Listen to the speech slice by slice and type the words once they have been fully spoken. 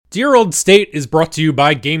Dear Old State is brought to you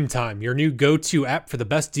by Game Time, your new go-to app for the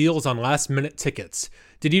best deals on last-minute tickets.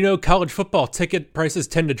 Did you know college football ticket prices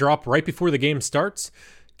tend to drop right before the game starts?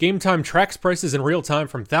 Game Time tracks prices in real time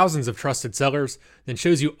from thousands of trusted sellers, then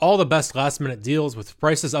shows you all the best last-minute deals with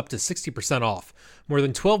prices up to 60% off. More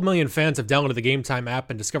than 12 million fans have downloaded the Game Time app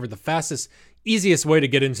and discovered the fastest, easiest way to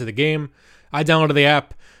get into the game. I downloaded the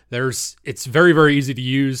app. It's very, very easy to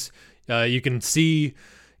use. You can see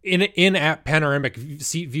in-app panoramic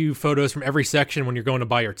seat view photos from every section when you're going to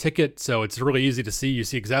buy your ticket, so it's really easy to see. You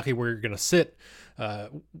see exactly where you're going to sit,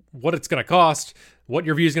 what it's going to cost, what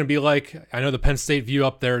your view is going to be like. I know the Penn State view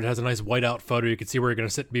up there, it has a nice whiteout photo. You can see where you're going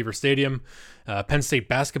to sit in Beaver Stadium. Penn State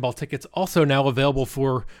basketball tickets also now available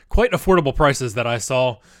for quite affordable prices that I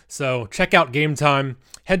saw. So check out Game Time.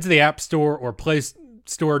 Head to the App Store or Play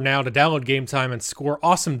Store now to download Game Time and score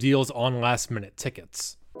awesome deals on last-minute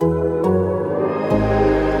tickets.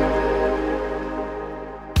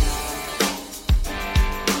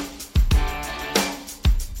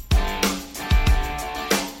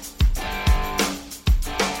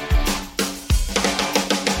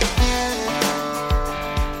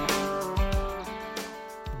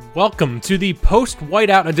 Welcome to the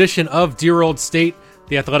post-whiteout edition of Dear Old State,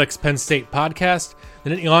 the Athletics Penn State podcast. The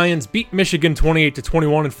Nittany Lions beat Michigan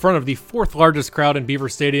 28-21 in front of the fourth largest crowd in Beaver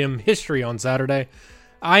Stadium history on Saturday.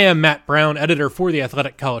 I am Matt Brown, editor for The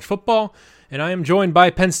Athletic College Football, and I am joined by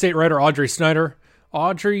Penn State writer Audrey Snyder.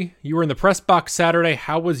 Audrey, you were in the press box Saturday.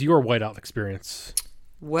 How was your whiteout experience?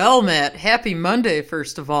 Well, Matt, happy Monday,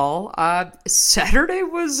 first of all. Saturday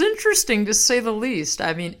was interesting, to say the least.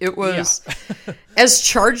 I mean, it was as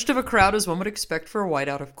charged of a crowd as one would expect for a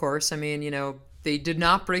whiteout, of course. I mean, they did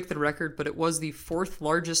not break the record, but it was the fourth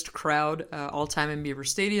largest crowd all-time in Beaver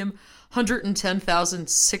Stadium,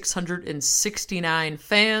 110,669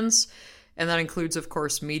 fans, and that includes, of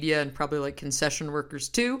course, media and probably like concession workers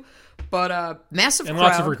too. But massive and crowd.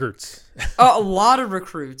 Lots of recruits. A lot of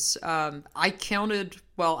recruits. I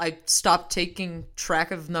stopped taking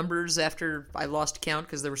track of numbers after I lost count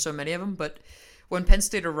because there were so many of them. But when Penn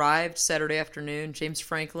State arrived Saturday afternoon, James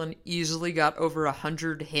Franklin easily got over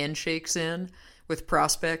 100 handshakes in with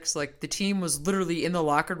prospects. Like, the team was literally in the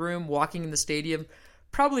locker room, walking in the stadium,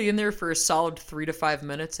 probably in there for a solid 3 to 5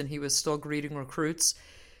 minutes, and he was still greeting recruits.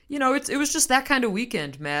 It was just that kind of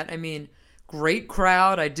weekend, Matt. I mean, great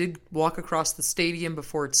crowd. I did walk across the stadium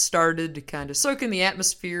before it started to kind of soak in the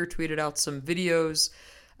atmosphere, tweeted out some videos.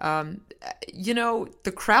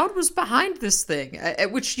 The crowd was behind this thing,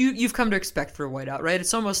 which you've come to expect for a whiteout, right?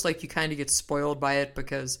 It's almost like you kind of get spoiled by it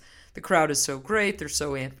because the crowd is so great. They're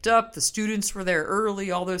so amped up. The students were there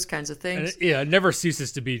early, all those kinds of things. And it never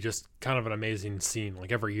ceases to be just kind of an amazing scene,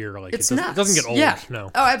 like every year. Like it doesn't get old. Yeah.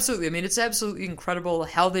 No. Oh, absolutely. I mean, it's absolutely incredible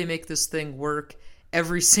how they make this thing work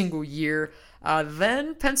every single year.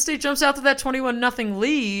 Then Penn State jumps out to that 21-0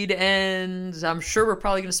 lead, and I'm sure we're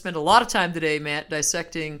probably going to spend a lot of time today, Matt,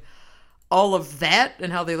 dissecting all of that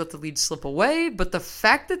and how they let the lead slip away. But the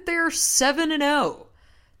fact that they're 7-0,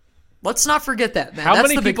 let's not forget that, man. How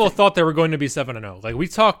many people thought they were going to be 7-0? Like, we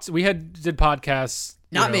did podcasts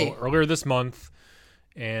earlier this month,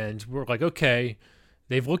 and we're like, okay,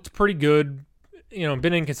 they've looked pretty good.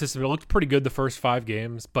 Been inconsistent, but looked pretty good the first 5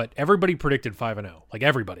 games, but everybody predicted 5-0. Like,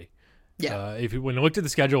 everybody. Yeah. When you looked at the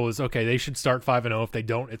schedule, it was, okay, they should start 5-0. If they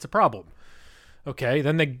don't, it's a problem. Okay,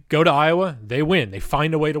 then they go to Iowa, they win. They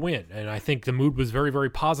find a way to win, and I think the mood was very, very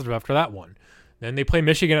positive after that one. Then they play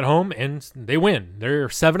Michigan at home, and they win. They're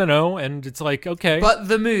 7-0, and it's like, okay. But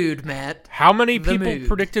the mood, Matt. How many people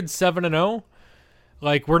predicted 7-0?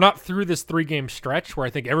 Like, we're not through this 3-game stretch where I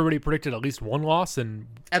think everybody predicted at least one loss, and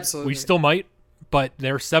absolutely we still might. But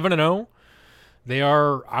they're 7-0. They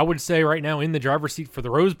are, I would say, right now in the driver's seat for the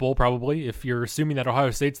Rose Bowl, probably, if you're assuming that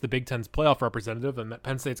Ohio State's the Big Ten's playoff representative and that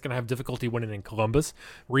Penn State's going to have difficulty winning in Columbus.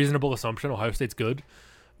 Reasonable assumption. Ohio State's good.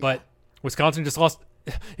 But Wisconsin just lost.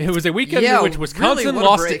 It was a weekend in which Wisconsin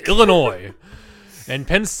lost to Illinois and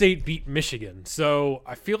Penn State beat Michigan. So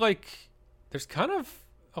I feel like there's kind of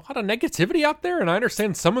a lot of negativity out there, and I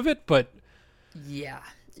understand some of it, but yeah.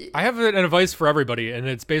 I have an advice for everybody, and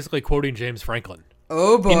it's basically quoting James Franklin.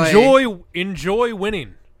 Oh, boy. Enjoy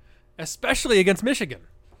winning, especially against Michigan.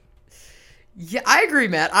 Yeah, I agree,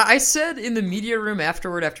 Matt. I said in the media room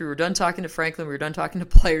afterward, after we were done talking to Franklin, we were done talking to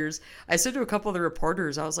players, I said to a couple of the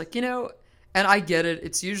reporters, I was like, and I get it.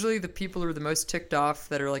 It's usually the people who are the most ticked off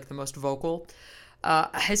that are like the most vocal.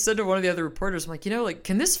 I said to one of the other reporters, I'm like,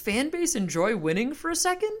 can this fan base enjoy winning for a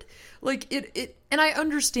second? Like, and I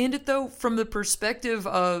understand it, though, from the perspective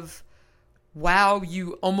of, wow,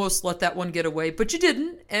 you almost let that one get away, but you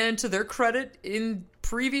didn't. And to their credit, in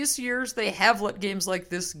previous years, they have let games like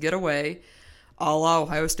this get away. a la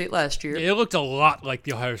Ohio State last year. It looked a lot like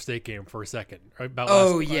the Ohio State game for a second. Right?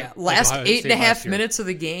 Last 8.5 minutes of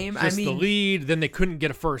the game. Just the lead, then they couldn't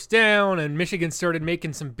get a first down, and Michigan started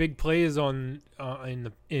making some big plays on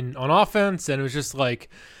offense, and it was just like,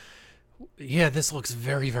 yeah, this looks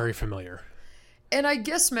very, very familiar. And I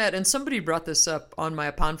guess, Matt, and somebody brought this up on my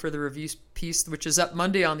Upon Further Reviews piece, which is up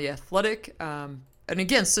Monday on The Athletic. And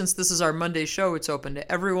again, since this is our Monday show, it's open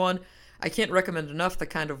to everyone. I can't recommend enough the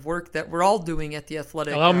kind of work that we're all doing at The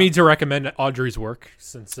Athletic. Allow me to recommend Audrey's work.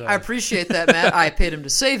 Since I appreciate that, Matt. I paid him to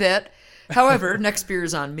say that. However, next beer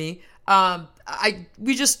is on me.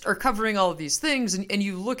 We just are covering all of these things, and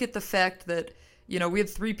you look at the fact that, we had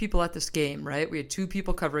 3 people at this game, right? We had 2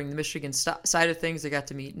 people covering the Michigan side of things. They got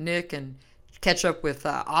to meet Nick and catch up with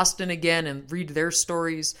Austin again and read their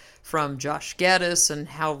stories from Josh Gaddis and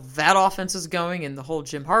how that offense is going and the whole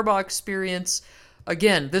Jim Harbaugh experience.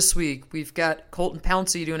 Again, this week, we've got Colton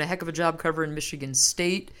Pouncey doing a heck of a job covering Michigan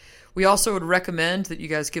State. We also would recommend that you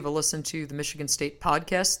guys give a listen to the Michigan State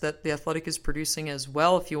podcast that The Athletic is producing as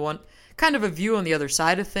well if you want kind of a view on the other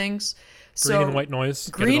side of things. Green and White Noise.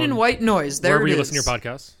 Green and White Noise. There wherever it is. You listen to your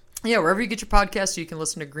podcasts. Yeah, wherever you get your podcasts, you can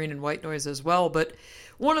listen to Green and White Noise as well. But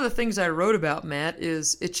one of the things I wrote about, Matt,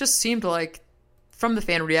 is it just seemed like, from the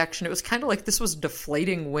fan reaction, it was kind of like this was a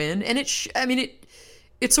deflating win. And it's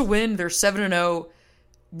a win. They're 7-0.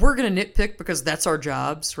 We're going to nitpick because that's our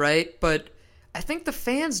jobs, right? But I think the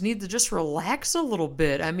fans need to just relax a little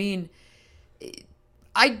bit. I mean,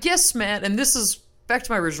 I guess, Matt, and this is back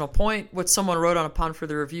to my original point, what someone wrote on Upon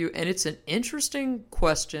Further Review, and it's an interesting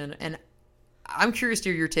question, and I'm curious to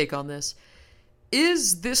hear your take on this.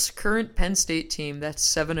 Is this current Penn State team that's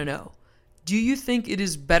 7-0, do you think it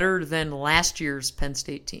is better than last year's Penn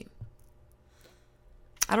State team?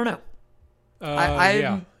 I don't know.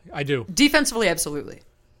 Yeah, I do. Defensively, absolutely.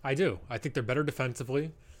 I do. I think they're better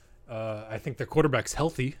defensively. I think their quarterback's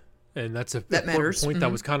healthy, and that's an important point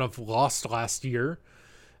that was kind of lost last year.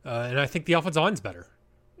 And I think the offensive line's better.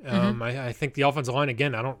 I think the offensive line,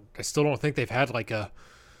 again, I still don't think they've had like a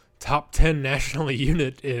top 10 nationally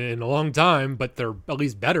unit in a long time, but they're at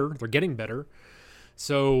least better. They're getting better.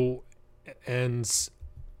 So, and,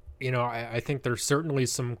 I think there's certainly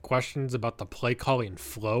some questions about the play calling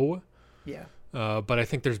flow. Yeah. But I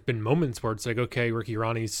think there's been moments where it's like, okay, Ricky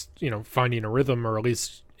Rahne's, finding a rhythm, or at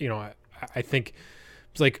least, I think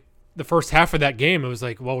it's like the first half of that game, it was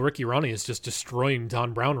like, well, Ricky Rahne is just destroying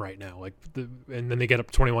Don Brown right now. And then they get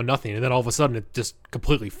up 21-0, and then all of a sudden it just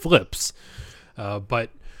completely flips.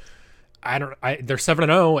 But they're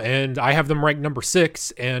 7-0, and I have them ranked number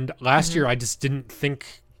 6. And last year I just didn't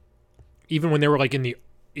think, even when they were like in the,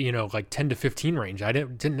 like 10 to 15 range, I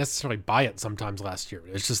didn't necessarily buy it sometimes last year.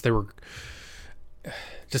 It's just,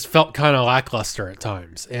 just felt kind of lackluster at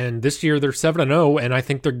times. And this year they're 7-0, and I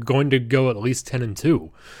think they're going to go at least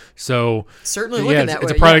 10-2. So certainly looking that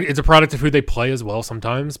way. It's a product of who they play as well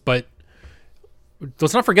sometimes. But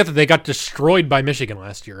let's not forget that they got destroyed by Michigan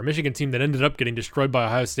last year, a Michigan team that ended up getting destroyed by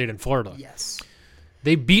Ohio State and Florida. Yes.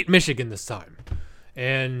 They beat Michigan this time.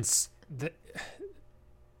 And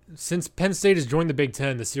since Penn State has joined the Big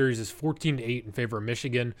Ten, the series is 14-8 in favor of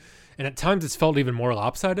Michigan. And at times it's felt even more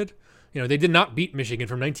lopsided. They did not beat Michigan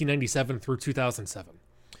from 1997 through 2007.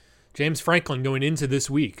 James Franklin going into this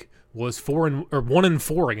week was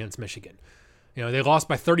 1-4 against Michigan. They lost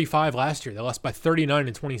by 35 last year. They lost by 39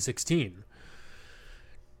 in 2016.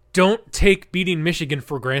 Don't take beating Michigan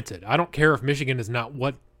for granted. I don't care if Michigan is not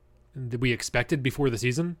what we expected before the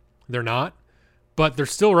season. They're not. But they're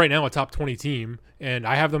still right now a top 20 team, and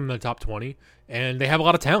I have them in the top 20, and they have a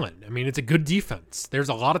lot of talent. I mean, it's a good defense. There's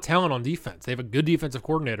a lot of talent on defense. They have a good defensive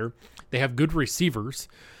coordinator. They have good receivers.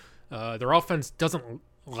 Their offense doesn't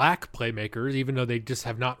lack playmakers, even though they just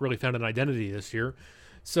have not really found an identity this year.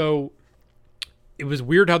 So it was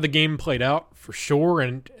weird how the game played out, for sure,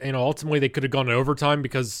 and ultimately they could have gone to overtime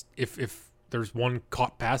because if there's one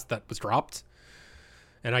caught pass that was dropped,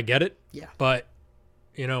 and I get it. Yeah. But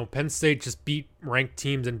Penn State just beat ranked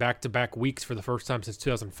teams in back-to-back weeks for the first time since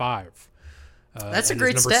 2005. That's a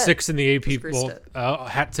great number stat. 6 in the AP. Well,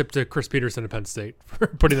 hat tip to Chris Peterson of Penn State for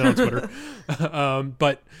putting that on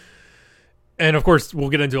Twitter. And of course, we'll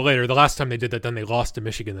get into it later. The last time they did that, then they lost to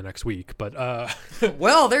Michigan the next week. But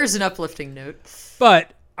well, there's an uplifting note.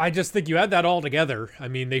 But I just think you add that all together. I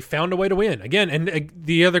mean, they found a way to win again. And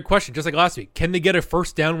the other question, just like last week, can they get a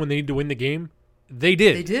first down when they need to win the game? They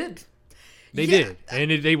did. They did.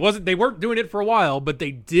 And they weren't doing it for a while, but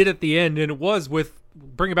they did at the end. And it was with,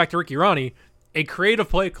 bring it back to Ricky Rahne, a creative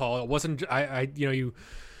play call. It wasn't, I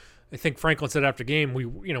think Franklin said after game, we,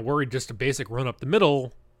 worried just a basic run up the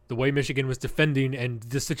middle, the way Michigan was defending, and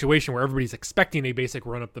this situation where everybody's expecting a basic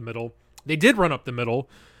run up the middle. They did run up the middle,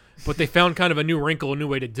 but they found kind of a new wrinkle, a new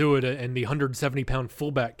way to do it, and the 170-pound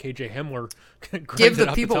fullback KJ Hamler give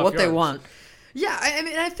the people what they want. Yeah, I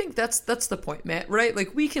mean, I think that's the point, Matt, right?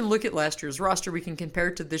 Like, we can look at last year's roster, we can compare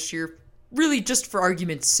it to this year, really just for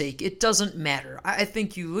argument's sake. It doesn't matter. I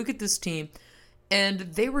think you look at this team, and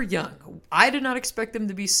they were young. I did not expect them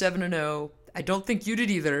to be 7-0. I don't think you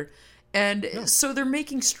did either. And so they're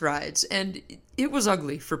making strides, and it was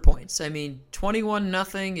ugly for points. I mean,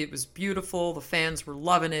 21-0, it was beautiful. The fans were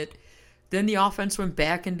loving it. Then the offense went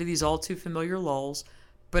back into these all too familiar lulls.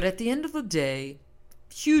 But at the end of the day,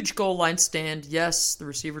 huge goal line stand. Yes, the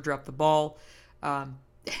receiver dropped the ball.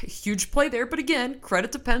 Huge play there. But again,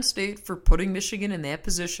 credit to Penn State for putting Michigan in that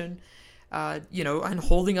position, and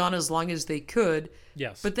holding on as long as they could.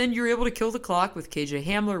 Yes. But then you're able to kill the clock with KJ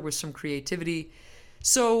Hamler with some creativity.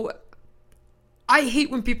 So I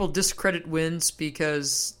hate when people discredit wins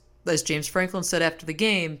because, as James Franklin said after the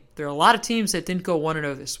game, there are a lot of teams that didn't go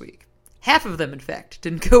 1-0 this week. Half of them, in fact,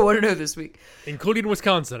 didn't go 1-0 this week. Including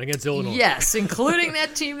Wisconsin against Illinois. Yes, including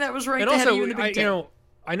that team that was ranked ahead of you in the Big Ten.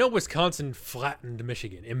 I know Wisconsin flattened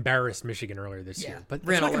Michigan, embarrassed Michigan earlier this year, but it's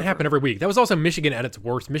ran not all going to over happen every week. That was also Michigan at its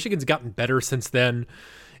worst. Michigan's gotten better since then.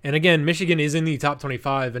 And again, Michigan is in the top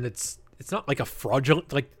 25, and it's not like a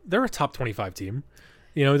fraudulent, like they're a top 25 team.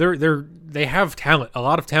 They have talent, a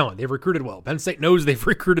lot of talent. They've recruited well. Penn State knows they've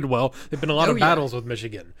recruited well. There've been a lot of battles with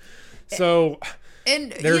Michigan. So,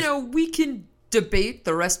 and we can debate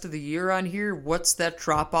the rest of the year on here. What's that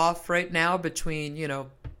drop off right now between,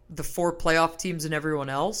 the 4 playoff teams and everyone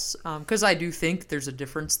else? Because I do think there's a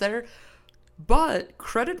difference there. But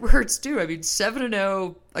credit where it's due. I mean,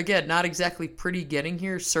 7-0, again, not exactly pretty getting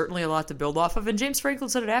here. Certainly a lot to build off of. And James Franklin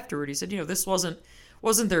said it afterward. He said, this wasn't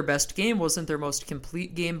their best game, wasn't their most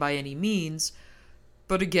complete game by any means.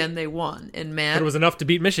 But again, they won. And Matt, but it was enough to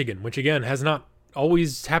beat Michigan, which again has not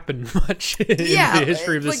always happened much in the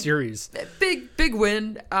history of this series. Big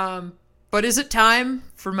win. But is it time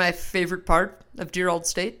for my favorite part of Dear Old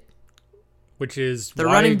State? Which is the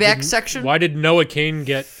running back section. Why did Noah Cain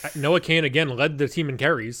again led the team in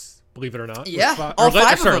carries, believe it or not. Yeah, all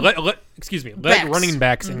five of them. Led running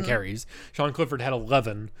backs in carries. Sean Clifford had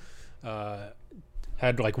 11.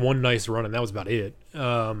 Had like one nice run, and that was about it.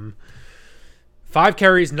 5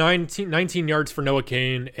 carries, 19 yards for Noah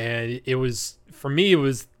Cain, and it was, for me, it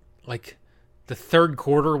was like the third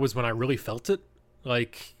quarter was when I really felt it.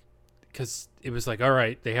 Like, because it was like, all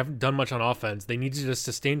right, they haven't done much on offense. They need to just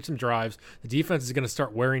sustain some drives. The defense is going to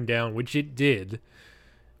start wearing down, which it did.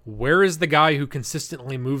 Where is the guy who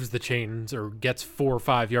consistently moves the chains or gets 4 or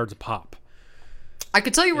 5 yards a pop? I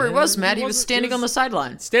could tell you where he was, Matt. He was standing on the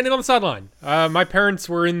sideline. Standing on the sideline. My parents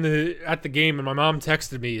were at the game, and my mom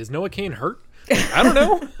texted me, "Is Noah Cain hurt?" I don't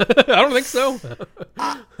know. I don't think so.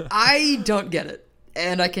 I don't get it,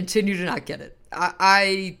 and I continue to not get it.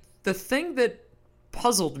 The thing that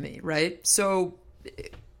puzzled me, right? So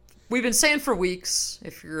we've been saying for weeks,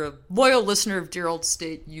 if you're a loyal listener of Dear Old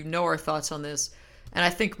State, you know our thoughts on this. And I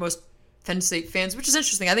think most Penn State fans, which is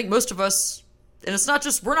interesting, I think most of us, and it's not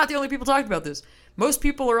just, we're not the only people talking about this. Most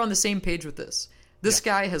people are on the same page with this. This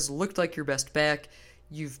guy has looked like your best back.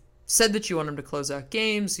 You've said that you want him to close out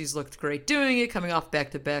games. He's looked great doing it, coming off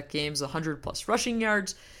back-to-back games, 100-plus rushing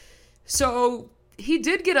yards. So he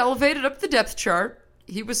did get elevated up the depth chart.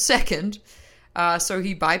 He was second. So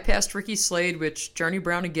he bypassed Ricky Slade, which Journey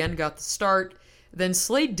Brown again got the start. Then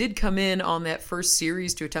Slade did come in on that first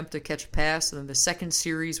series to attempt to catch a pass, and then the second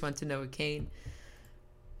series went to Noah Cain.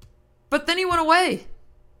 But then he went away,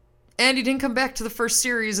 and he didn't come back to the first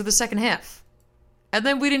series of the second half. And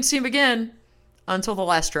then we didn't see him again until the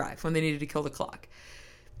last drive when they needed to kill the clock.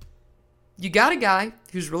 You got a guy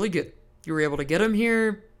who's really good. You were able to get him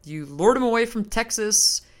here. You lured him away from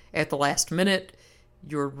Texas at the last minute.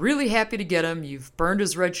 You're really happy to get him. You've burned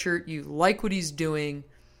his red shirt. You like what he's doing.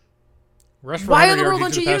 Why in the world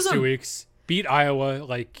don't you use him? 2 weeks. Beat Iowa.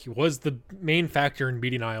 Like, was the main factor in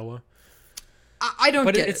beating Iowa. I don't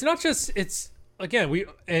get it. But it's not just, it's, again,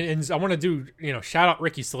 and I want to do, shout out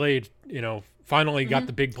Ricky Slade, finally got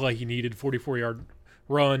the big play he needed, 44-yard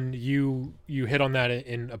run. You hit on that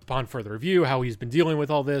upon further review, how he's been dealing with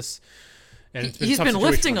all this. And he's been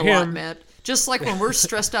lifting a lot, Matt. Just like when we're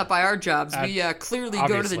stressed out by our jobs, we clearly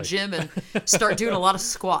go to the gym and start doing a lot of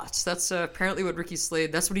squats. That's apparently what Ricky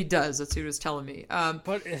Slade, that's what he does. That's what he was telling me.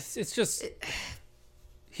 But it's just,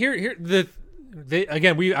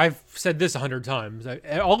 I've said this 100 times.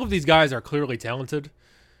 All of these guys are clearly talented,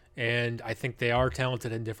 and I think they are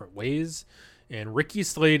talented in different ways. And Ricky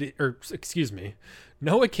Slade,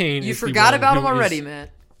 Noah Cain. You forgot about him already, Matt.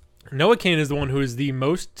 Noah Cain is the one who is the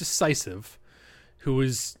most decisive, who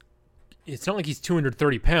is it's not like he's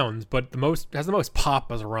 230 pounds, but has the most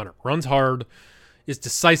pop as a runner. Runs hard, is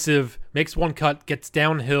decisive, makes one cut, gets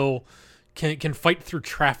downhill, can fight through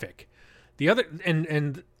traffic. The other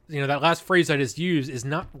and that last phrase I just used is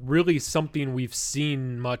not really something we've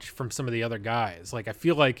seen much from some of the other guys. Like I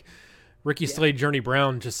feel like Ricky Slade, Journey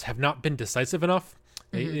Brown just have not been decisive enough.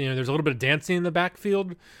 Mm-hmm. There's a little bit of dancing in the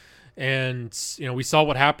backfield, and we saw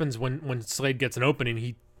what happens when Slade gets an opening.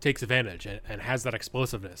 He takes advantage and has that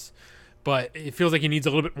explosiveness. But it feels like he needs a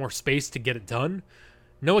little bit more space to get it done.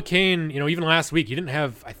 Noah Cain, even last week, he didn't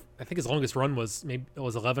have, I think his longest run was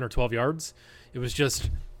 11 or 12 yards. It was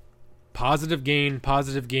just positive gain,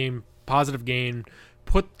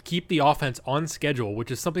 keep the offense on schedule,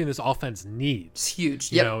 which is something this offense needs. It's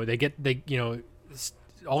huge. Yep.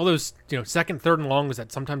 All those, second, third and longs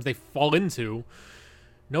that sometimes they fall into.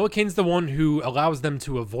 Noah Cain's the one who allows them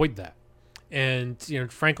to avoid that. And,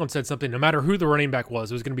 Franklin said something, no matter who the running back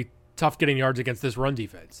was, it was going to be tough getting yards against this run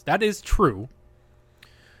defense. That is true.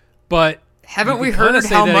 But haven't we heard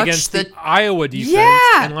how much against the Iowa defense?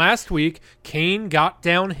 Yeah. And last week, Cain got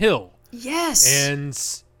downhill. Yes. And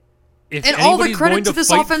all the credit to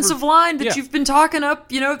this offensive line that you've been talking up,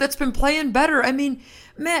 that's been playing better. I mean,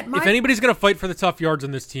 Matt, if anybody's going to fight for the tough yards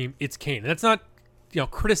on this team, it's Cain. And that's not,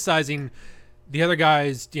 criticizing the other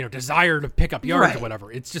guy's, desire to pick up yards or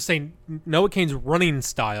whatever. It's just saying Noah Cain's running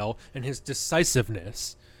style and his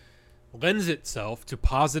decisiveness lends itself to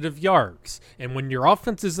positive yards. And when your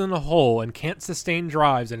offense is in a hole and can't sustain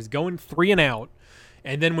drives and is going 3 and out,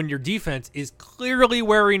 and then when your defense is clearly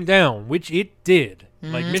wearing down, which it did.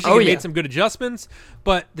 Like Michigan made some good adjustments,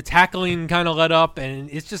 but the tackling kind of let up, and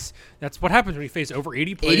it's just that's what happens when you face over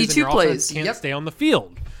 80 plays 82 and your plays. Offense can't stay on the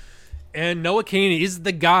field. And Noah Cain is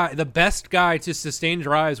the best guy to sustain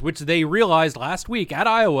drives, which they realized last week at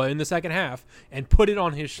Iowa in the second half and put it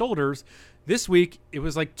on his shoulders. This week it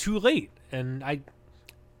was like too late, and I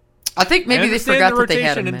think maybe they forgot that they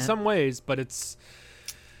had him, in man. some ways, but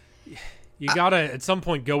you gotta at some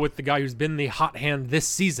point go with the guy who's been the hot hand this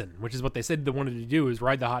season, which is what they said they wanted to do, is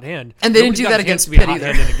ride the hot hand. And they didn't do that against Pitt either.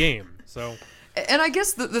 In a game, so. And I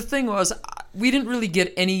guess the thing was, we didn't really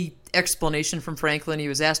get any explanation from Franklin. He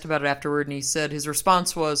was asked about it afterward, and he said his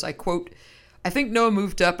response was, I quote, "I think Noah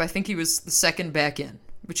moved up. I think he was the second back in,"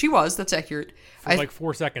 which he was. That's accurate. For like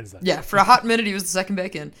 4 seconds then. Yeah, for a hot minute, he was the second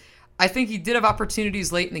back in. I think he did have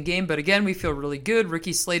opportunities late in the game, but again, we feel really good.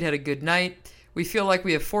 Ricky Slade had a good night. We feel like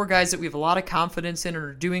we have 4 guys that we have a lot of confidence in and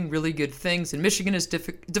are doing really good things. And Michigan is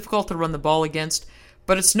difficult to run the ball against.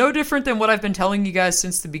 But it's no different than what I've been telling you guys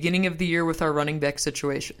since the beginning of the year with our running back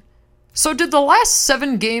situation. So did the last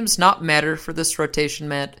 7 games not matter for this rotation,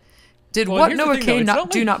 Matt? Did what Noah Cain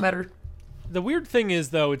not matter? The weird thing is,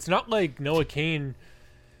 though, it's not like Noah Cain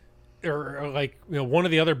or like one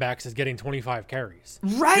of the other backs is getting 25 carries.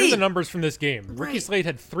 Right. Here's the numbers from this game. Ricky Slade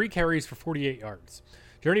had 3 carries for 48 yards.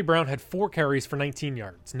 Journey Brown had 4 carries for 19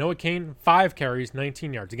 yards. Noah Cain, 5 carries,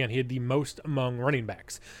 19 yards. Again, he had the most among running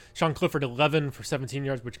backs. Sean Clifford, 11 for 17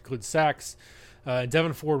 yards, which includes sacks.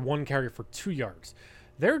 Devin Ford, 1 carry for 2 yards.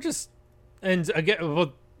 They're just, and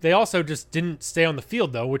again, they also just didn't stay on the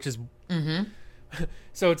field, though, which is,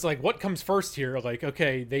 so it's like, what comes first here? Like,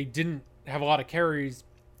 okay, they didn't have a lot of carries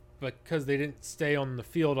because they didn't stay on the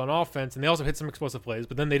field on offense, and they also hit some explosive plays,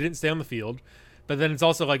 but then they didn't stay on the field. But then it's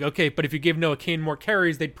also like, okay, but if you give Noah Cain more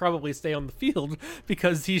carries, they'd probably stay on the field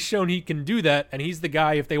because he's shown he can do that. And he's the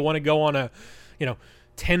guy, if they want to go on a,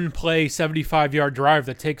 10-play, 75-yard drive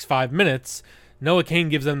that takes 5 minutes, Noah Cain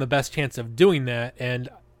gives them the best chance of doing that. And,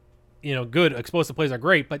 good explosive plays are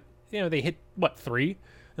great, but, they hit, 3?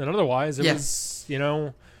 And otherwise, it was,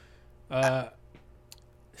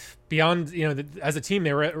 beyond, as a team,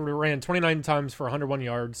 they ran 29 times for 101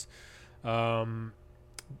 yards.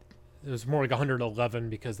 It was more like 111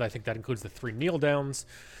 because I think that includes the 3 kneel downs.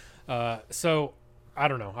 So I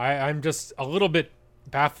don't know. I'm just a little bit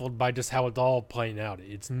baffled by just how it's all playing out.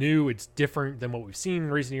 It's new. It's different than what we've seen in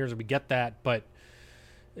recent years. We get that, but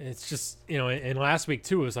it's just, and last week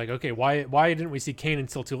too, it was like, okay, why didn't we see Cain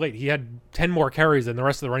until too late? He had 10 more carries than the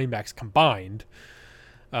rest of the running backs combined.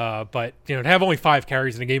 But to have only 5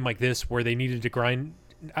 carries in a game like this where they needed to grind,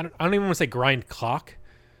 I don't even want to say grind clock.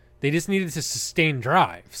 They just needed to sustain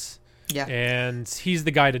drives. Yeah. And he's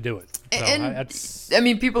the guy to do it. So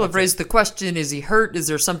people have raised the question, is he hurt? Is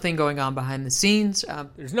there something going on behind the scenes?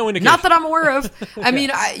 There's no indication. Not that I'm aware of.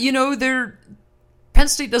 Penn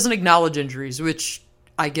State doesn't acknowledge injuries, which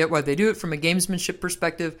I get why they do it from a gamesmanship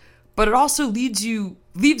perspective, but it also leaves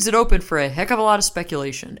it open for a heck of a lot of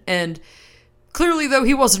speculation. And clearly, though,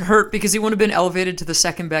 he wasn't hurt because he wouldn't have been elevated to the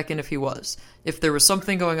second back in if he was. If there was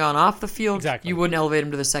something going on off the field, You wouldn't elevate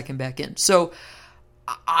him to the second back in. So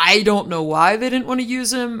I don't know why they didn't want to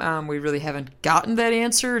use him. We really haven't gotten that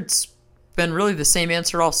answer. It's been really the same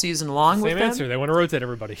answer all season long with them. Same answer. They want to rotate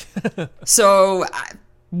everybody. So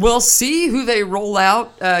we'll see who they roll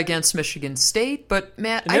out against Michigan State. But,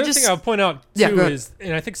 Matt, and the other thing I'll point out, too, is,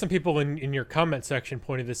 and I think some people in your comment section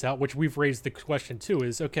pointed this out, which we've raised the question, too,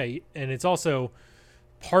 is, okay, and it's also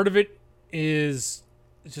part of it is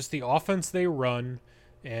just the offense they run.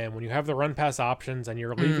 And when you have the run pass options and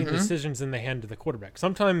you're leaving decisions in the hand of the quarterback,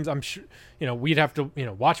 sometimes I'm sure, we'd have to,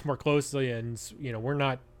 watch more closely. And,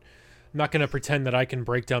 I'm not going to pretend that I can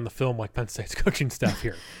break down the film like Penn State's coaching staff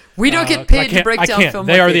here. We don't get paid to break down film.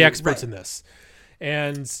 They are the experts in this.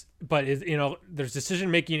 But there's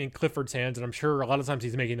decision making in Clifford's hands, and I'm sure a lot of times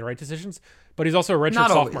he's making the right decisions. But he's also a redshirt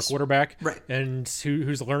sophomore quarterback, and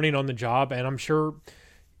who's learning on the job. And I'm sure,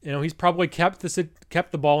 he's probably kept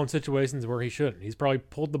the ball in situations where he shouldn't. He's probably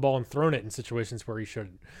pulled the ball and thrown it in situations where he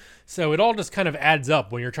shouldn't. So it all just kind of adds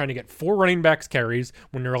up when you're trying to get 4 running backs carries,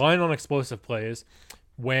 when you're relying on explosive plays,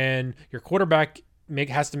 when your quarterback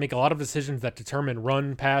has to make a lot of decisions that determine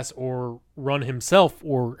run, pass, or run himself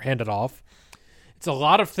or hand it off. It's a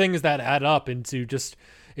lot of things that add up into just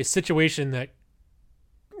a situation that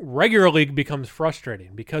regularly becomes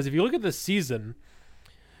frustrating. Because if you look at this season,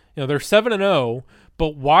 they're 7-0,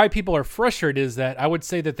 but why people are frustrated is that I would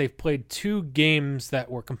say that they've played 2 games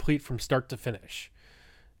that were complete from start to finish.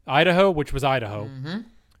 Idaho, which was Idaho,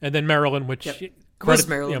 and then Maryland, which credit,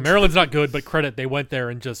 Maryland's not good, but credit, they went there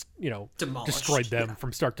and just, destroyed them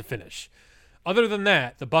from start to finish. Other than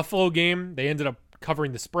that, the Buffalo game, they ended up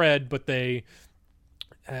covering the spread, but they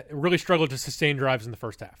really struggled to sustain drives in the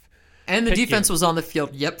first half. And the defense was on the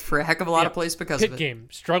field, for a heck of a lot of plays because of it. Pitt game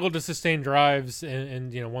struggled to sustain drives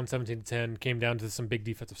and won 17-10, came down to some big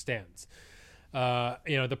defensive stands.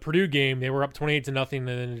 The Purdue game, they were up 28-0, and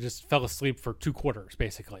then it just fell asleep for 2 quarters,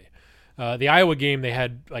 basically. The Iowa game, they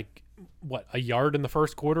had a yard in the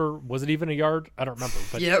first quarter? Was it even a yard? I don't remember.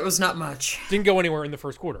 But it was not much. Didn't go anywhere in the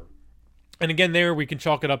first quarter. And again, there we can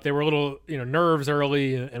chalk it up. They were a little, nerves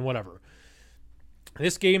early and whatever.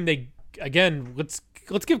 This game, let's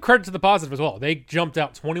give credit to the positive as well. They jumped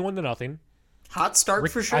out 21-0. Hot start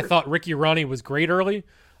for sure. I thought Ricky Ronnie was great early.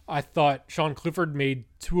 I thought Sean Clifford made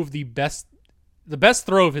 2 of the best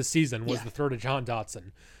throw of his season was the throw to John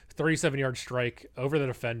Dotson, 37-yard strike over the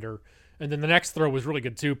defender. And then the next throw was really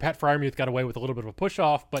good too. Pat Fryermuth got away with a little bit of a push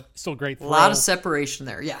off, but still great throw. A lot of separation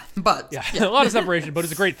there, a lot of separation, but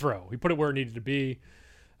it's a great throw. He put it where it needed to be.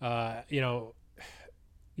 You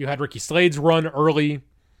had Ricky Slade's run early.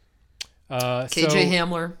 KJ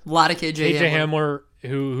Hamler, a lot of KJ Hamler,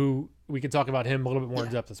 who we could talk about him a little bit more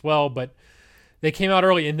in depth as well, but they came out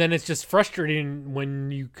early, and then it's just frustrating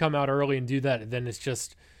when you come out early and do that, and then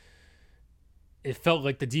it felt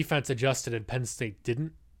like the defense adjusted and Penn State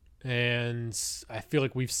didn't. And I feel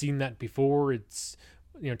like we've seen that before. It's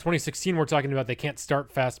 2016 we're talking about they can't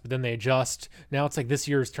start fast, but then they adjust. Now it's like this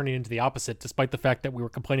year is turning into the opposite, despite the fact that we were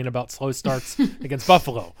complaining about slow starts against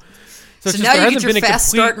Buffalo. So now you get your fast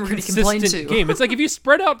start and we're going to complain too. Game. It's like if you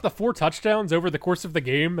spread out the 4 touchdowns over the course of the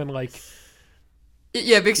game and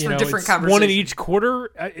it makes for a different conversation. One in each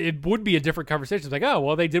quarter, it would be a different conversation. It's like, oh,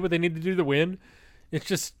 well, they did what they needed to do to win. It's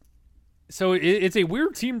just... So it's a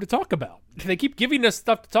weird team to talk about. They keep giving us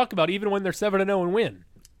stuff to talk about even when they're 7-0 and win.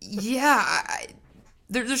 Yeah,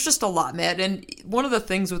 there's just a lot, Matt. And one of the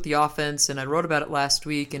things with the offense, and I wrote about it last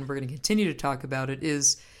week, and we're going to continue to talk about it,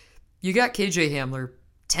 is you got KJ Hamler.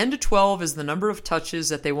 10 to 12 is the number of touches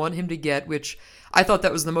that they want him to get, which I thought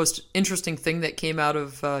that was the most interesting thing that came out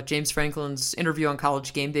of James Franklin's interview on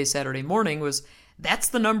College Game Day Saturday morning was that's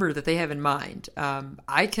the number that they have in mind.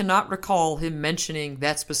 I cannot recall him mentioning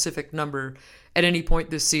that specific number at any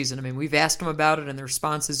point this season. I mean, we've asked him about it, and the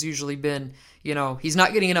response has usually been, he's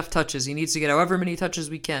not getting enough touches. He needs to get however many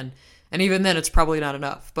touches we can. And even then, it's probably not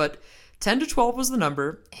enough. But 10 to 12 was the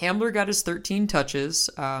number. Hamler got his 13 touches.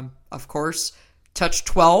 Of course, touch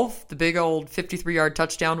 12, the big old 53-yard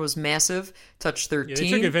touchdown was massive. Touch 13. Yeah, they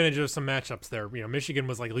took advantage of some matchups there. Michigan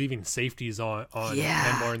was leaving safeties on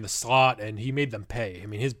Hamler in the slot, and he made them pay. I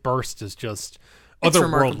mean, his burst is just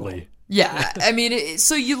otherworldly. Yeah, I mean,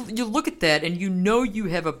 so you look at that, and you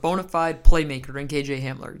have a bona fide playmaker in KJ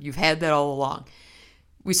Hamler. You've had that all along.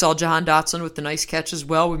 We saw Jahan Dotson with the nice catch as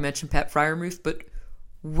well. We mentioned Pat Fryermuth, but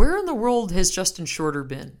where in the world has Justin Shorter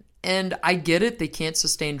been? And I get it, they can't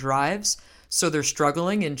sustain drives, so they're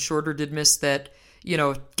struggling, and Shorter did miss that,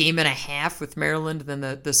 game and a half with Maryland, and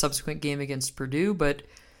then the subsequent game against Purdue, but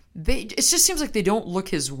it just seems like they don't look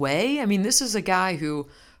his way. I mean, this is a guy who,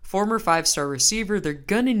 former 5-star receiver, they're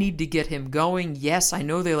going to need to get him going. Yes, I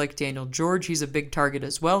know they like Daniel George. He's a big target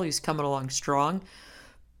as well. He's coming along strong.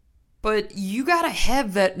 But you got to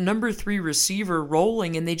have that number 3 receiver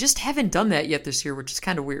rolling, and they just haven't done that yet this year, which is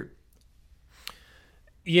kind of weird.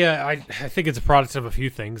 Yeah, I think it's a product of a few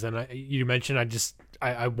things. And you mentioned,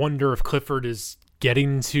 I wonder if Clifford is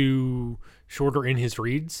getting to shorter in his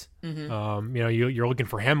reads. Mm-hmm. You're looking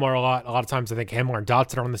for Hamler a lot. A lot of times I think Hamler and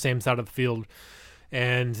Dotson are on the same side of the field.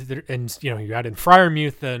 And you add in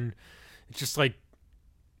Freiermuth, and it's just like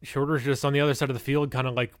Shorter's just on the other side of the field, kind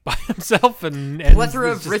of like by himself, and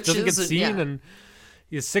plethora of riches doesn't get seen. And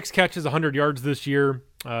he has 6 catches, 100 yards this year.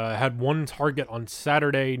 Had 1 target on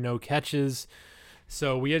Saturday, no catches.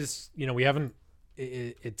 So we haven't.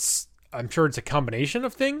 I'm sure it's a combination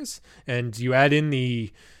of things, and you add in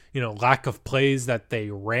the lack of plays that they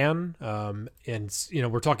ran, and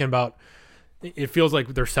we're talking about. It feels like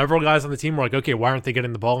there's several guys on the team who are like, okay, why aren't they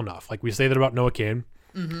getting the ball enough? Like we say that about Noah Cain.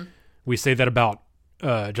 Mm-hmm. We say that about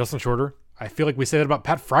Justin Shorter. I feel like we say that about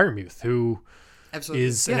Pat Freiermuth, who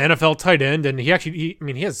is an NFL tight end, and he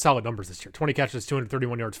has solid numbers this year: 20 catches,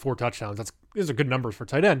 231 yards, 4 touchdowns. Those are good numbers for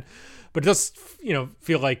tight end, but it does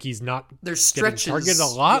feel like he's not getting targeted a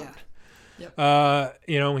lot. Yeah.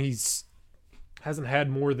 Yep. He's hasn't had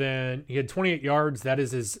more than he had 28 yards. That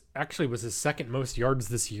is his second most yards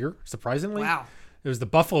this year. Surprisingly, wow. It was the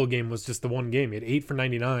Buffalo game was just the one game. He had 8 for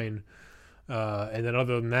 99, and then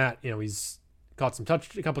other than that, he's caught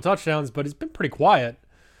a couple touchdowns, but he's been pretty quiet.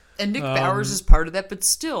 And Nick Bowers is part of that, but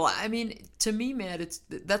still, I mean, to me, Matt,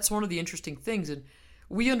 that's one of the interesting things, and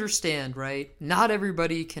we understand, right? Not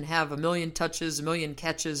everybody can have 1 million touches, 1 million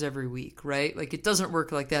catches every week, right? Like it doesn't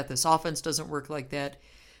work like that. This offense doesn't work like that.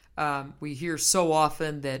 We hear so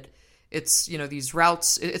often that it's, these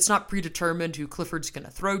routes, it's not predetermined who Clifford's going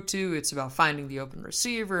to throw to. It's about finding the open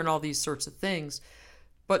receiver and all these sorts of things.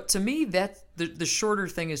 But to me, that the Shorter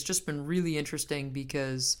thing has just been really interesting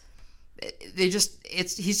because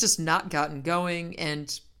he's just not gotten going,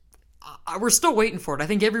 and we're still waiting for it. I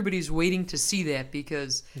think everybody's waiting to see that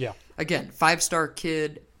because, again, 5-star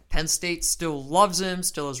kid, Penn State still loves him,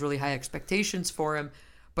 still has really high expectations for him.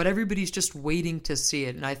 But everybody's just waiting to see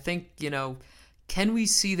it. And I think, can we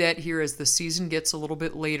see that here as the season gets a little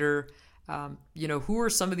bit later? Who are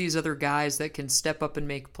some of these other guys that can step up and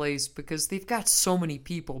make plays? Because they've got so many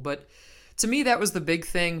people. But to me, that was the big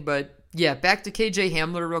thing. But, yeah, back to KJ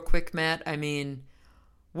Hamler real quick, Matt. I mean,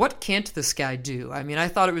 what can't this guy do? I mean, I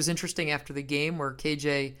thought it was interesting after the game where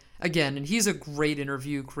KJ, again, and he's a great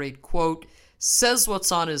interview, great quote, says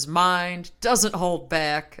what's on his mind, doesn't hold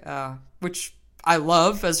back, which I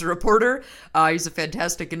love as a reporter. He's a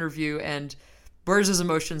fantastic interview and wears his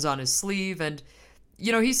emotions on his sleeve. And,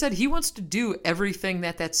 he said he wants to do everything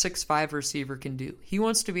that 6'5" receiver can do. He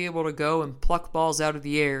wants to be able to go and pluck balls out of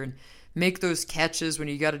the air and make those catches when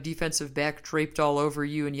you got a defensive back draped all over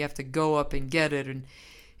you and you have to go up and get it. And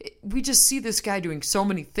we just see this guy doing so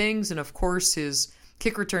many things. And, of course, his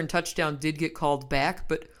kick return touchdown did get called back.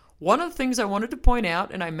 But one of the things I wanted to point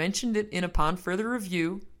out, and I mentioned it upon further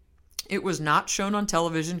review, it was not shown on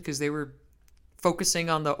television because they were focusing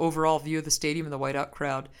on the overall view of the stadium and the whiteout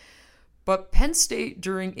crowd. But Penn State,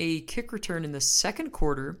 during a kick return in the second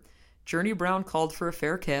quarter, Journey Brown called for a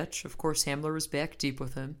fair catch. Of course, Hamler was back deep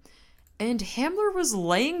with him. And Hamler was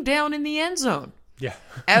laying down in the end zone. Yeah.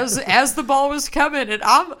 as the ball was coming. And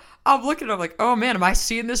I'm looking at it, I'm like, oh man, am I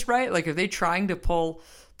seeing this right? Like, are they trying to pull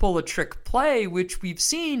a trick play, which we've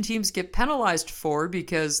seen teams get penalized for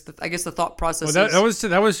because I guess the thought process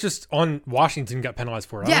that was just on Washington got penalized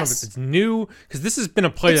for it. I don't know if it's new because this has been a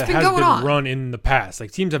play that has been run in the past.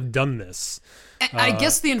 Like teams have done this. I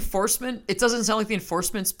guess the enforcement, it doesn't sound like the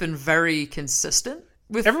enforcement's been very consistent.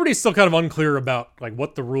 Everybody's still kind of unclear about like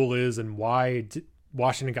what the rule is and why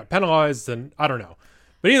Washington got penalized, and I don't know.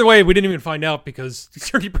 But either way, we didn't even find out because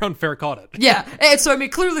Journey Brown fair caught it. Yeah, and so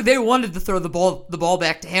clearly they wanted to throw the ball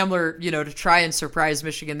back to Hamler, to try and surprise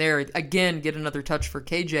Michigan there. Again, get another touch for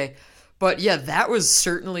KJ. But yeah, that was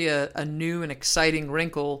certainly a new and exciting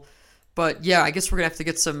wrinkle. But yeah, I guess we're gonna have to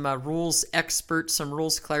get some rules experts, some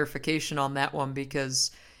rules clarification on that one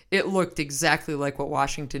because it looked exactly like what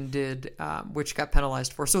Washington did, which got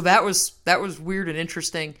penalized for. So that was weird and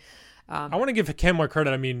interesting. I want to give Hamler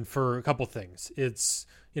credit, for a couple things. It's,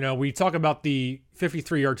 we talk about the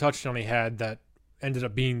 53-yard touchdown he had that ended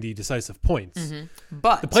up being the decisive points. Mm-hmm.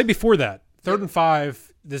 But the play before that, 3rd and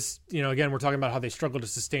 5, this, again, we're talking about how they struggled to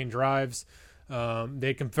sustain drives.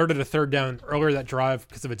 They converted a 3rd down earlier that drive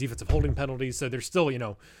because of a defensive holding penalty. So they're still,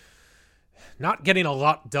 not getting a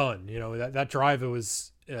lot done. That drive, it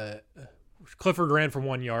was Clifford ran for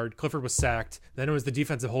 1 yard. Clifford was sacked. Then it was the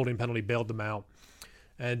defensive holding penalty bailed them out.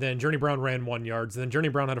 And then Journey Brown ran 1 yard. And then Journey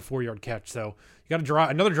Brown had a 4-yard catch. So you got to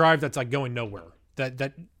drive another drive that's like going nowhere.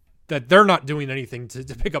 That that they're not doing anything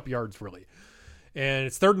to pick up yards really. And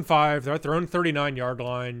it's 3rd and 5. They're at their own 39-yard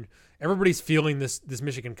line. Everybody's feeling this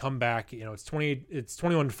Michigan comeback. It's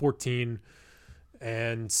 21-14,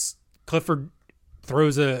 and Clifford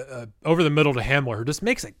throws a over the middle to Hamler, who just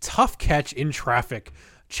makes a tough catch in traffic,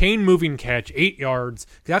 chain moving catch, 8 yards,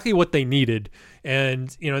 exactly what they needed.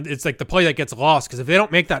 And it's like the play that gets lost, because if they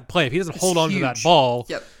don't make that play, if he doesn't hold on to that ball,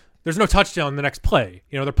 there's no touchdown the next play.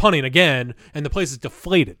 They're punting again, and the place is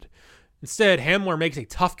deflated. Instead, Hamler makes a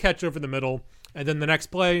tough catch over the middle, and then the next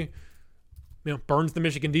play, burns the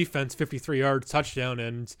Michigan defense 53 yards, touchdown,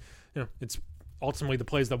 and it's ultimately the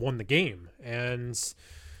plays that won the game. And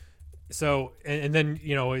so, and then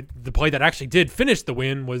the play that actually did finish the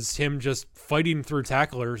win was him just fighting through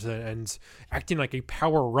tacklers and acting like a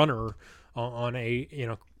power runner on a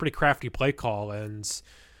pretty crafty play call, and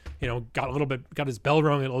got his bell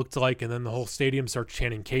rung, it looked like, and then the whole stadium starts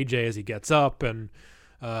chanting KJ as he gets up, and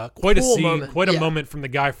quite a scene, moment. Quite a moment from the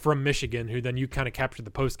guy from Michigan, who then you kind of captured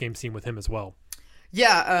the post-game scene with him as well.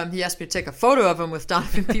 Yeah, he asked me to take a photo of him with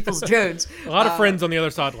Donovan Peoples-Jones. A lot of friends on the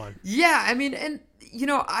other sideline. Yeah, I mean, and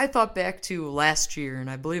I thought back to last year,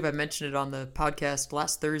 and I believe I mentioned it on the podcast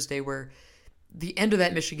last Thursday, where the end of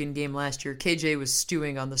that Michigan game last year, KJ was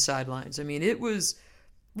stewing on the sidelines. I mean, it was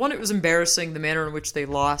embarrassing, the manner in which they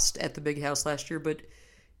lost at the Big House last year, but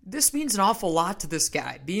this means an awful lot to this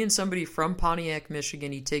guy. Being somebody from Pontiac,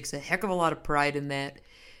 Michigan, he takes a heck of a lot of pride in that.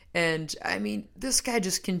 And, I mean, this guy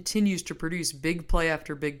just continues to produce big play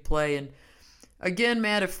after big play. And, again,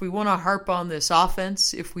 Matt, if we want to harp on this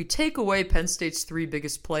offense, if we take away Penn State's 3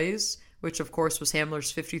 biggest plays, which, of course, was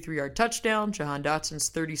Hamler's 53-yard touchdown, Jahan Dotson's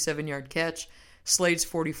 37-yard catch, Slade's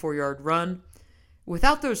 44-yard run,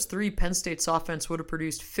 without those 3, Penn State's offense would have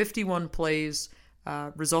produced 51 plays,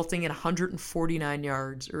 resulting in 149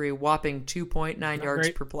 yards, or a whopping 2.9 yards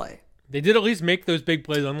per play. They did at least make those big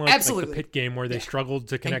plays, unlike like the Pitt game where they struggled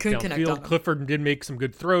to connect downfield. Clifford did make some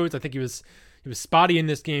good throws. I think he was spotty in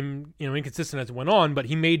this game, inconsistent as it went on, but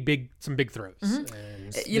he made some big throws. Mm-hmm.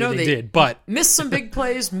 And they did, but missed some big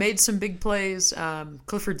plays, made some big plays.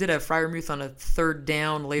 Clifford did have Freiermuth on a 3rd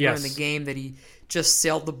down later in the game that he just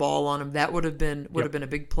sailed the ball on him. That would have been a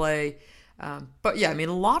big play. But yeah, I mean,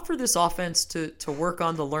 a lot for this offense to work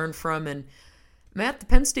on, to learn from. And Matt, the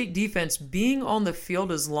Penn State defense being on the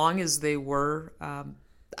field as long as they were,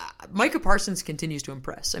 Micah Parsons continues to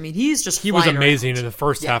impress. I mean, he was amazing around in the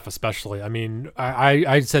first half, especially. I mean,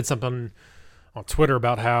 I said something on Twitter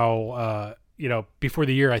about how before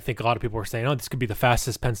the year, I think a lot of people were saying, "Oh, this could be the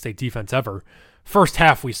fastest Penn State defense ever." First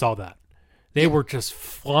half, we saw that they were just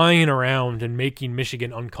flying around and making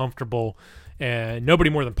Michigan uncomfortable. And nobody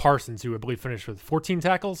more than Parsons, who I believe finished with 14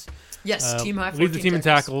 tackles. Yes, team high. Leads the team in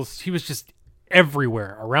tackles. He was just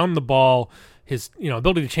everywhere around the ball. His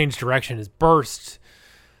ability to change direction, his burst,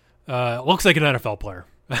 looks like an NFL player.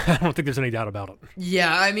 I don't think there's any doubt about it.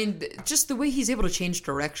 Yeah, I mean, just the way he's able to change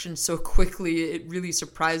direction so quickly, it really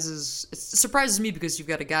surprises me, because you've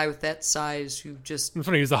got a guy with that size who just... It's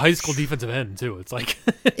funny, he's a high school defensive end, too. It's like...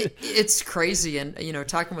 it's crazy. And,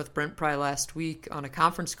 talking with Brent Pry last week on a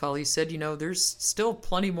conference call, he said, there's still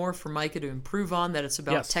plenty more for Micah to improve on, that it's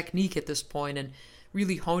about technique at this point and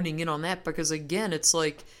really honing in on that, because, again, it's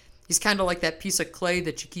like he's kind of like that piece of clay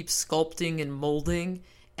that you keep sculpting and molding,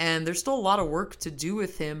 and there's still a lot of work to do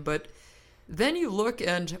with him. But then you look,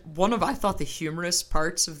 and one of, I thought, the humorous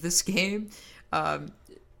parts of this game,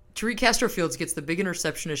 Tariq Castro-Fields gets the big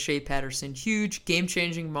interception to Shea Patterson. Huge,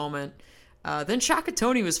 game-changing moment. Then Shaka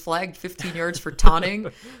Toney was flagged 15 yards for taunting,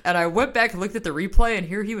 and I went back and looked at the replay, and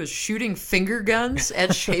here he was shooting finger guns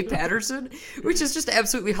at Shea Patterson, which is just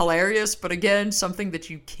absolutely hilarious, but again, something that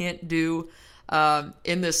you can't do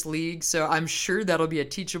in this league. So I'm sure that'll be a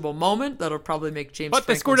teachable moment. That'll probably make James Franklin's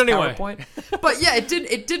they scored anyway. PowerPoint. But yeah, it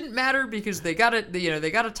didn't matter, because they got it.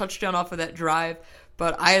 They got a touchdown off of that drive.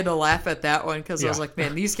 But I had to laugh at that one, because I was like,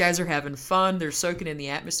 man, these guys are having fun. They're soaking in the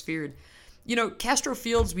atmosphere.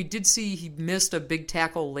 Castro-Fields, we did see he missed a big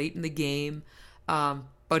tackle late in the game,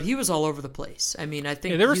 but he was all over the place. I mean, I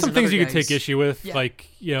think there were some things you could take issue with. Yeah. Like,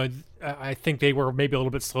 I think they were maybe a little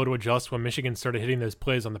bit slow to adjust when Michigan started hitting those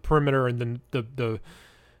plays on the perimeter, and then the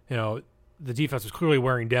defense was clearly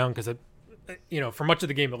wearing down, because for much of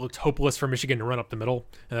the game it looked hopeless for Michigan to run up the middle,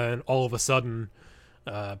 and all of a sudden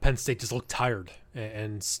Penn State just looked tired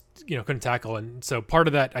and couldn't tackle. And so part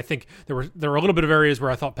of that, I think there were a little bit of areas where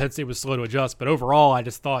I thought Penn State was slow to adjust, but overall I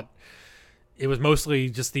just thought it was mostly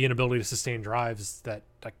just the inability to sustain drives that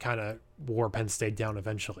kind of wore Penn State down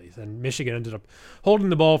eventually. And Michigan ended up holding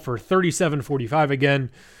the ball for 37-45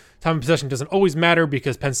 again. time of possession doesn't always matter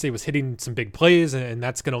because Penn State was hitting some big plays, and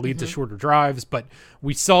that's going to lead to shorter drives. But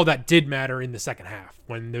we saw that did matter in the second half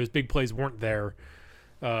when those big plays weren't there.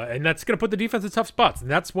 And that's going to put the defense in tough spots. And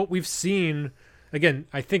that's what we've seen. Again,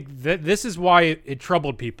 I think that this is why it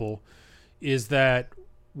troubled people, is that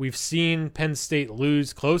we've seen Penn State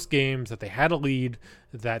lose close games, that they had a lead,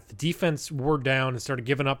 that the defense wore down and started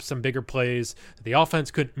giving up some bigger plays, that the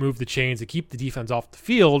offense couldn't move the chains to keep the defense off the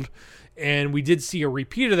field. And we did see a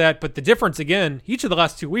repeat of that. But the difference, again, each of the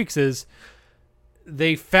last 2 weeks is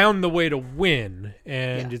they found the way to win.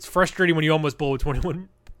 And it's frustrating when you almost blow a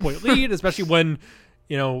 21-point lead, especially when,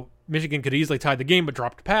 Michigan could easily tie the game but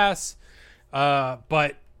dropped a pass.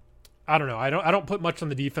 But I don't know. I don't put much on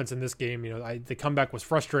the defense in this game. The comeback was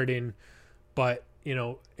frustrating, but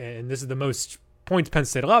and this is the most points Penn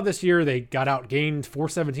State allowed this year. They got outgained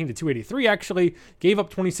 417 to 283. Actually, gave up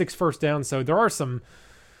 26 first downs. So there are some,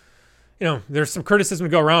 there's some criticism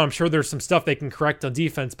to go around. I'm sure there's some stuff they can correct on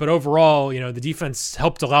defense, but overall, the defense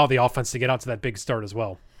helped allow the offense to get out to that big start as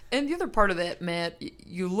well. And the other part of that, Matt,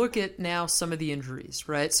 you look at now some of the injuries,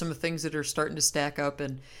 right? Some of the things that are starting to stack up,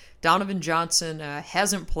 and Donovan Johnson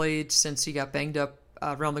hasn't played since he got banged up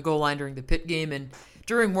around the goal line during the Pitt game, and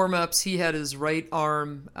during warm-ups, he had his right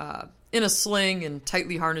arm in a sling and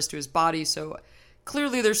tightly harnessed to his body, so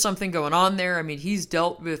clearly there's something going on there. I mean, he's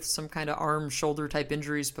dealt with some kind of arm-shoulder type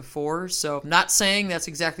injuries before, so I'm not saying that's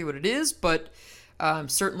exactly what it is, but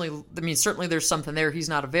certainly there's something there. He's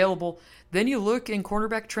not available. Then you look, and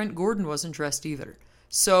cornerback Trent Gordon wasn't dressed either.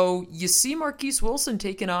 So you see Marquise Wilson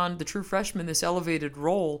taking on the true freshman, this elevated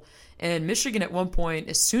role, and Michigan at one point,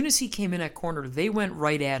 as soon as he came in at corner, they went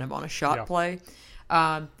right at him on a shot play.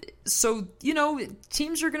 So,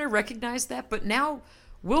 teams are going to recognize that, but now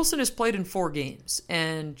Wilson has played in 4 games,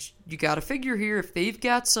 and you got to figure here, if they've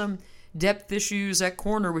got some depth issues at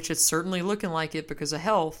corner, which it's certainly looking like it because of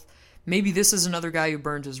health, maybe this is another guy who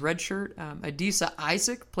burned his red shirt. Adisa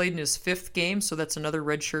Isaac played in his 5th game, so that's another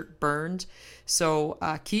red shirt burned. So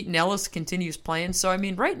Keaton Ellis continues playing. So, I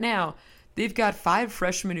mean, right now, they've got 5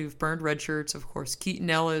 freshmen who've burned red shirts. Of course, Keaton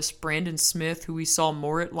Ellis, Brandon Smith, who we saw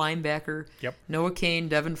more at linebacker, Noah Kane,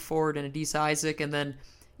 Devin Ford, and Adisa Isaac. And then,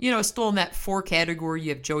 still in that 4 category, you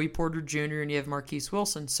have Joey Porter Jr. and you have Marquise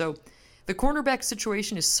Wilson. So the cornerback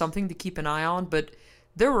situation is something to keep an eye on, but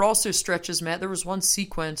there were also stretches, Matt. There was one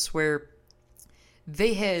sequence where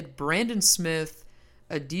they had Brandon Smith,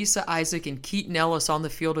 Adisa Isaac, and Keaton Ellis on the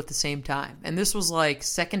field at the same time. And this was like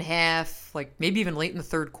second half, like maybe even late in the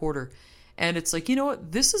third quarter. And it's like, you know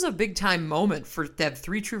what? This is a big-time moment to have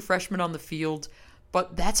 3 true freshmen on the field.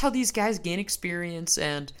 But that's how these guys gain experience.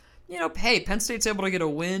 And, hey, Penn State's able to get a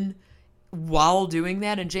win while doing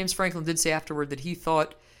that. And James Franklin did say afterward that he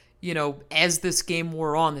thought, as this game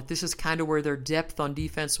wore on, that this is kind of where their depth on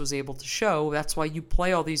defense was able to show. That's why you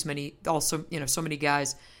play so many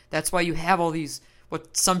guys. That's why you have all these,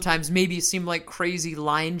 what sometimes maybe seem like crazy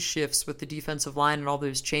line shifts with the defensive line and all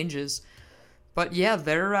those changes. But yeah,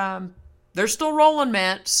 they're still rolling,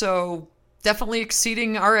 Matt. So definitely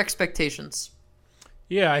exceeding our expectations.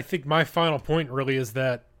 Yeah, I think my final point really is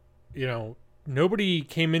that, nobody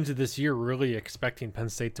came into this year really expecting Penn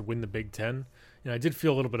State to win the Big Ten. I did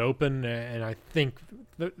feel a little bit open, and I think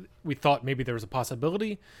we thought maybe there was a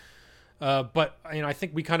possibility. But I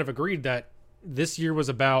think we kind of agreed that this year was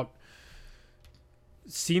about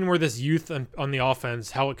seeing where this youth on the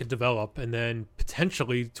offense, how it could develop, and then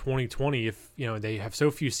potentially 2020, if they have so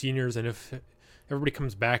few seniors, and if everybody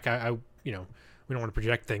comes back, we don't want to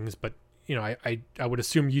project things, but I would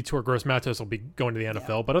assume Yetur Gross-Matos will be going to the NFL.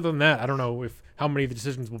 Yeah. But other than that, I don't know how many of the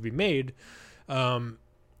decisions will be made.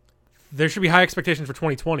 There should be high expectations for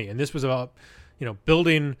 2020, and this was about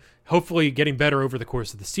building, hopefully getting better over the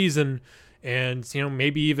course of the season, and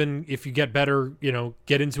maybe even if you get better,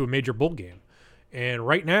 get into a major bowl game. And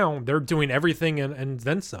right now they're doing everything and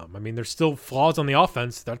then some. I mean, there's still flaws on the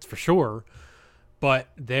offense, that's for sure, but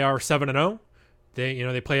they are 7-0.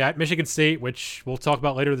 They play at Michigan State, which we'll talk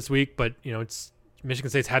about later this week, but it's Michigan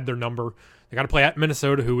State's had their number. They got to play at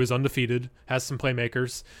Minnesota, who is undefeated, has some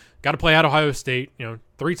playmakers. Got to play at Ohio State.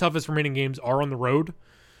 3 toughest remaining games are on the road.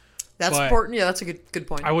 That's important. Yeah, that's a good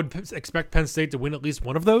point. I would expect Penn State to win at least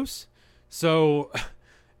one of those. So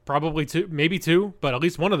probably 2, maybe 2, but at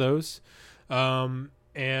least one of those.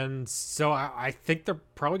 And so I think they're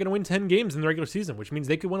probably going to win 10 games in the regular season, which means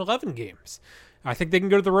they could win 11 games. I think they can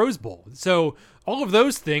go to the Rose Bowl. So all of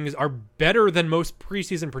those things are better than most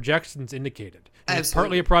preseason projections indicated. And it's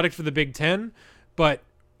partly a product for the Big Ten, but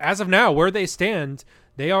as of now, where they stand,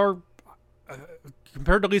 they are,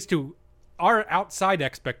 compared at least to our outside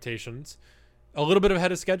expectations, a little bit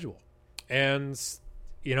ahead of schedule. And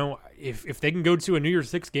if they can go to a New Year's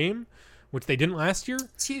Six game, which they didn't last year,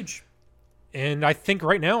 It's huge. and I think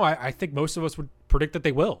right now, I think most of us would predict that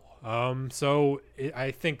they will. So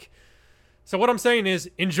what I'm saying is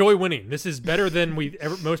enjoy winning. This is better than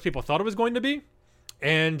most people thought it was going to be.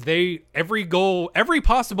 And every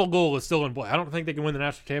possible goal is still in play. I don't think they can win the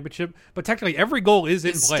national championship, but technically every goal is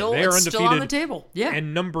in play. They are undefeated, still on the table. Yeah.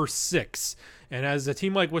 and number 6. And as a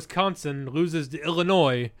team like Wisconsin loses to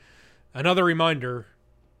Illinois, another reminder: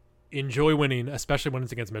 enjoy winning, especially when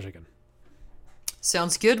it's against Michigan.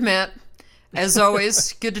 Sounds good, Matt. As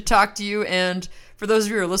always, good to talk to you. And for those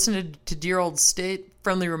of you who are listening to Dear Old State,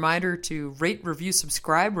 friendly reminder to rate, review,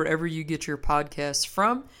 subscribe wherever you get your podcasts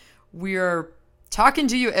from. We are talking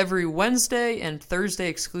to you every Wednesday and Thursday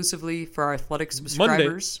exclusively for our athletic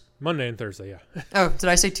subscribers. Monday and Thursday, yeah. Oh, did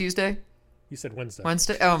I say Tuesday? You said Wednesday.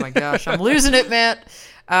 Wednesday? Oh my gosh, I'm losing it, Matt.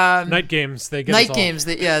 Night games, they get us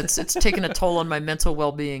all. It's taking a toll on my mental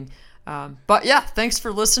well-being. But yeah, thanks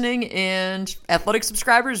for listening, and athletic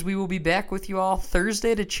subscribers, we will be back with you all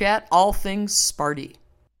Thursday to chat all things Sparty.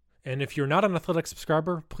 And if you're not an athletic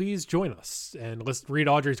subscriber, please join us and let's read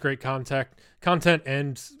Audrey's great content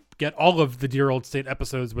and get all of the Dear Old State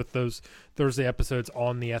episodes with those Thursday episodes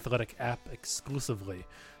on the Athletic app exclusively.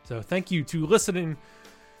 So thank you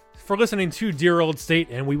for listening to Dear Old State,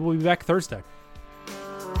 and we will be back Thursday.